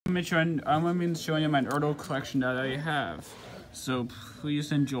I'm gonna be showing you my Ertl collection that I have. So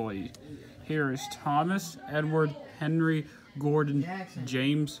please enjoy. Here is Thomas, Edward, Henry, Gordon,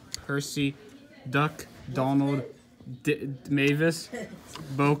 James, Percy, Duck, Donald, Mavis,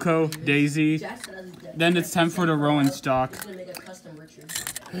 Boko, Daisy. Then it's time for the Rowan stock.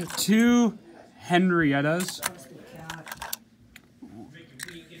 2 Henriettas.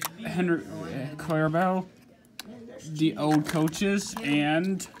 Clarabelle, the old coaches,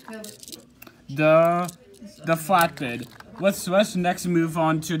 and the flatbed. Let's next move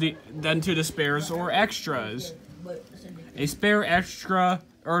on to the spares or extras. A spare extra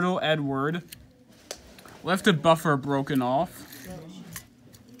Ertl Edward. Left the buffer broken off.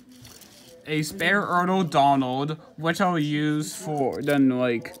 A spare Ertl Donald, which I'll use for then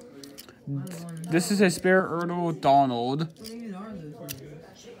like. This is a spare Ertl Donald.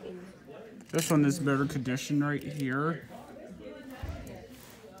 This one is better condition right here.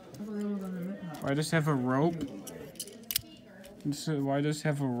 I just have a rope. So why does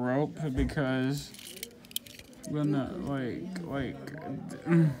have a rope? Because when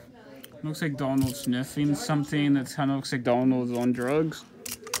looks like Donald sniffing something that kind of looks like Donald's on drugs.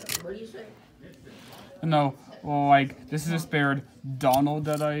 What do you say? No, well, like this is a spared Donald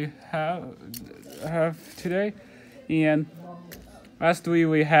that I have today, and lastly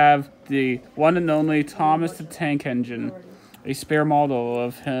we have the one and only Thomas the Tank Engine, a spare model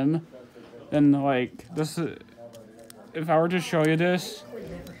of him, and like this is. If I were to show you this,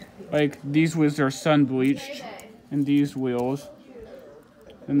 like these wheels are sun bleached, and these wheels,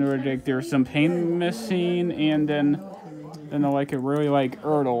 and there's some paint missing, and then like I really like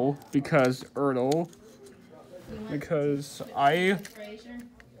Ertl because I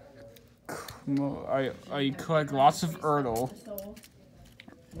collect lots of Ertl.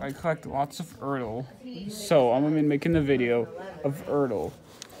 So I'm gonna be making a video of Ertl.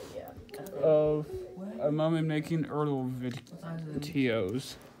 I'm only making Ertl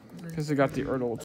videos because I got the Ertl